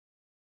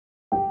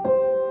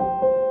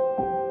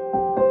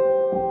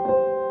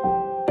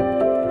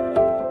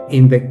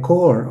In the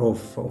core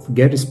of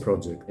GERIS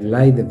project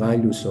lie the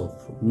values of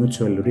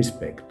mutual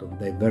respect, of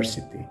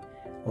diversity,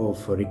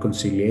 of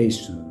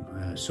reconciliation,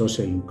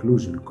 social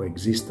inclusion,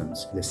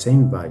 coexistence, the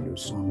same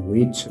values on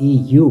which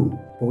EU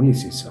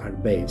policies are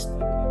based.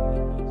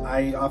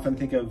 I often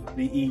think of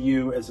the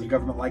EU as a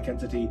government-like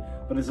entity,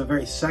 but as a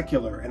very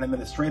secular and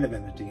administrative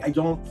entity. I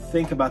don't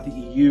think about the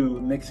EU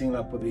mixing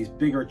up with these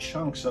bigger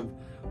chunks of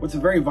what's a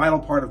very vital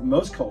part of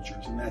most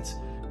cultures, and that's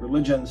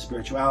religion,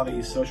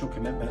 spirituality, social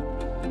commitment.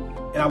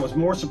 And I was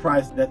more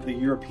surprised that the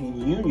European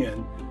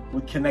Union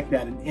would connect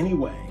that in any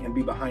way and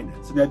be behind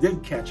it. So that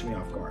did catch me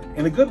off guard,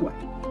 in a good way.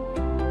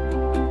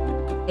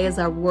 As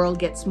our world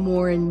gets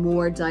more and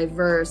more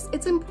diverse,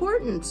 it's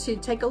important to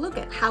take a look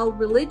at how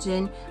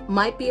religion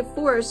might be a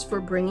force for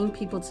bringing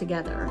people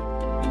together.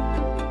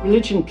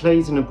 Religion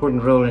plays an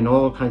important role in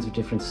all kinds of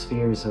different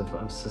spheres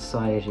of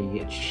society.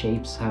 It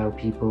shapes how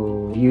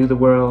people view the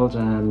world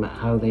and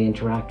how they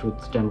interact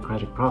with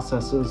democratic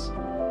processes.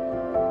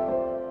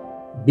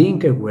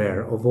 Being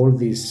aware of all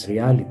these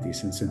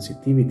realities and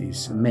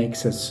sensitivities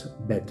makes us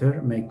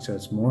better, makes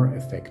us more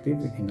effective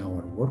in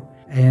our work,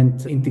 and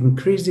it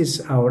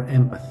increases our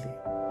empathy.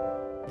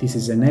 This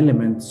is an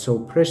element so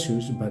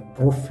precious but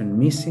often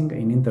missing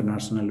in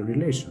international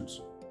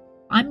relations.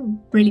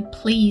 I'm really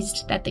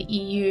pleased that the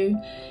EU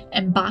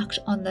embarked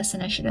on this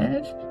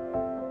initiative.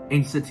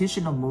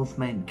 Institutional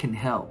movement can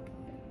help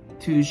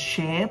to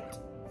shape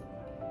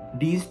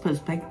this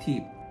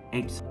perspective.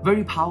 It's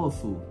very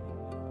powerful.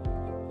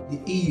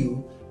 The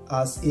EU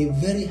as a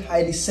very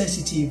highly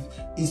sensitive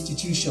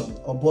institution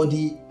or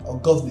body or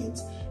government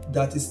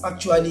that is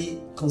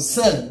actually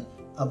concerned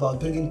about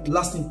bringing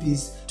lasting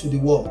peace to the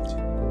world.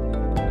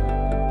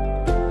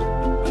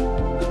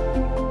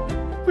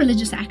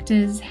 Religious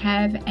actors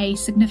have a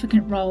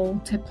significant role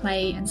to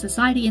play in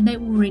society, and they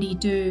already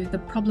do. The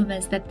problem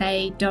is that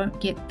they don't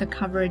get the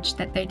coverage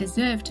that they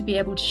deserve to be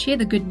able to share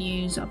the good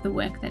news of the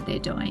work that they're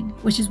doing,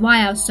 which is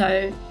why I was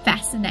so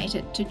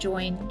fascinated to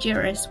join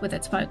GERIS with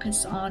its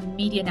focus on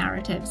media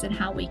narratives and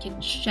how we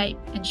can shape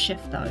and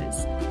shift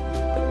those.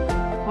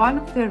 One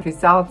of the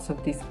results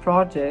of this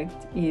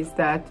project is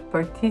that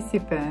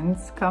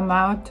participants come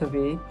out of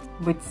it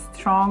with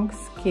strong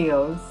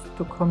skills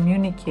to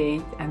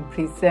communicate and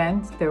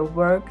present their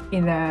work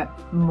in a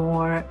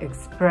more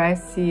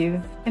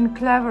expressive and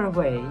clever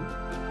way.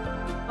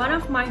 One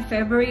of my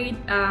favorite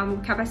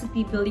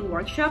capacity building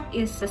workshop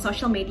is the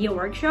social media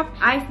workshop.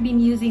 I've been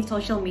using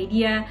social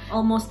media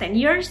almost 10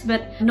 years,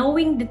 but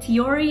knowing the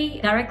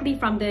theory directly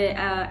from the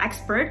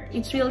expert,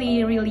 it's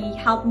really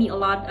helped me a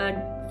lot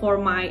for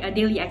my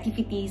daily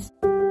activities.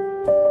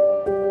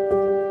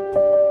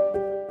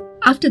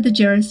 After the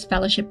GERIS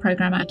Fellowship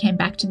Program, I came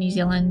back to New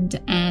Zealand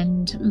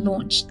and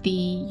launched the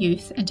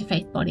Youth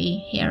Interfaith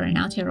Body here in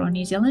Aotearoa,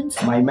 New Zealand.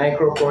 My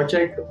micro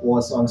project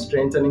was on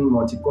strengthening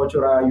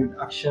multicultural youth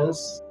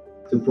actions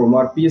to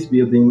promote peace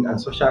building and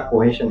social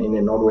cohesion in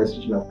the northwest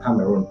region of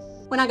Cameroon.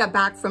 When I got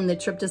back from the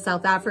trip to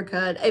South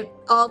Africa, it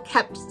all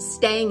kept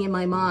staying in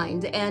my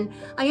mind, and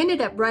I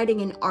ended up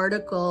writing an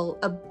article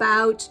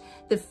about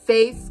the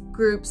faith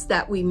groups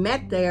that we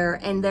met there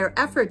and their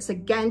efforts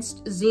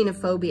against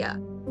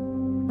xenophobia.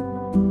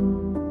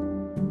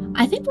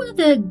 I think one of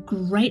the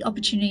great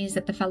opportunities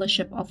that the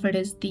fellowship offered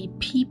is the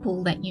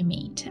people that you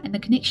meet and the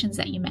connections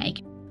that you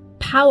make.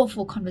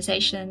 Powerful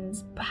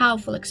conversations,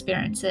 powerful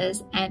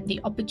experiences, and the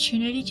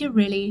opportunity to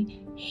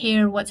really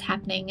hear what's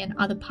happening in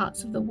other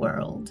parts of the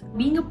world.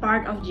 Being a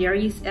part of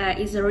GERIS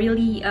is a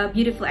really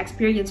beautiful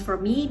experience for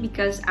me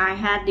because I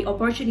had the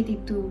opportunity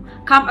to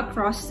come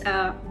across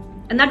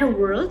another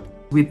world.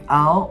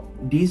 Without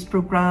this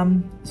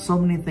program, so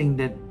many things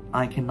that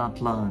I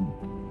cannot learn.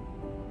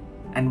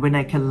 And when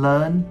I can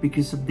learn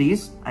because of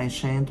this, I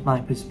change my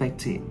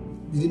perspective.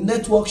 The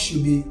network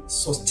should be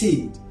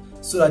sustained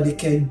so that they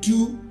can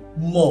do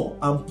more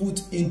and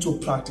put into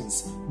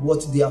practice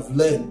what they have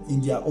learned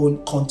in their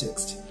own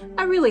context.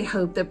 I really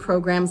hope that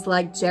programs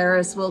like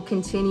GERIS will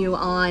continue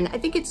on. I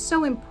think it's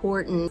so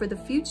important for the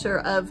future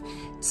of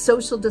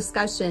social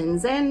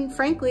discussions and,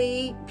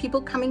 frankly,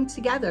 people coming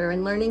together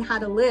and learning how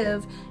to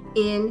live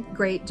in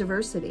great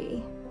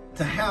diversity.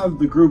 To have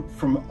the group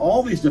from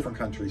all these different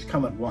countries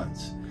come at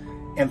once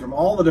and from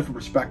all the different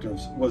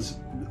perspectives was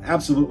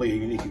absolutely a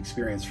unique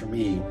experience for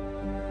me.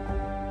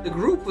 The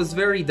group was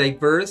very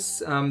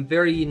diverse,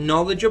 very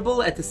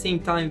knowledgeable, at the same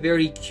time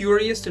very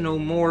curious to know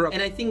more.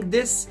 And I think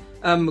this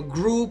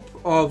group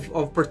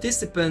of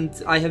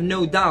participants, I have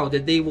no doubt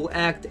that they will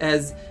act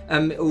as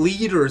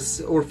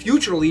leaders or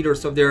future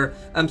leaders of their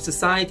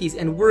societies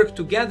and work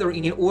together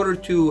in order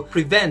to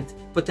prevent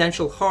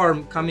potential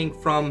harm coming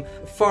from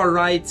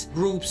far-right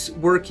groups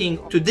working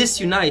to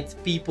disunite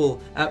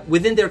people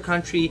within their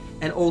country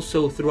and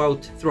also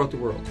throughout the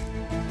world.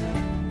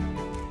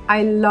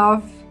 I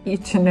love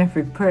each and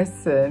every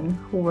person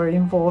who were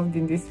involved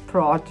in this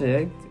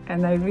project,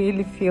 and I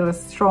really feel a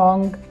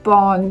strong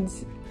bond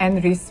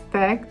and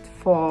respect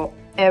for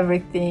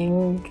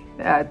everything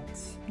that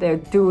they're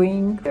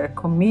doing, their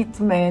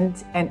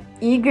commitment and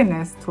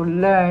eagerness to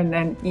learn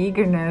and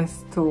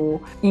eagerness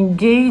to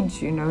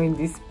engage, in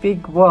this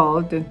big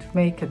world and to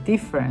make a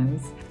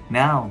difference.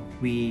 Now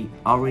we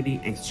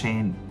already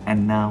exchange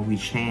and now we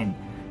change,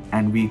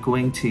 and we're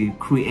going to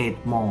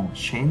create more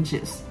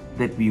changes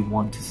that we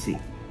want to see.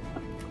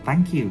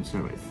 Thank you,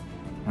 GERIS,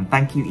 and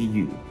thank you,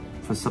 EU,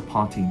 for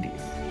supporting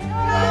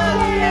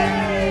this.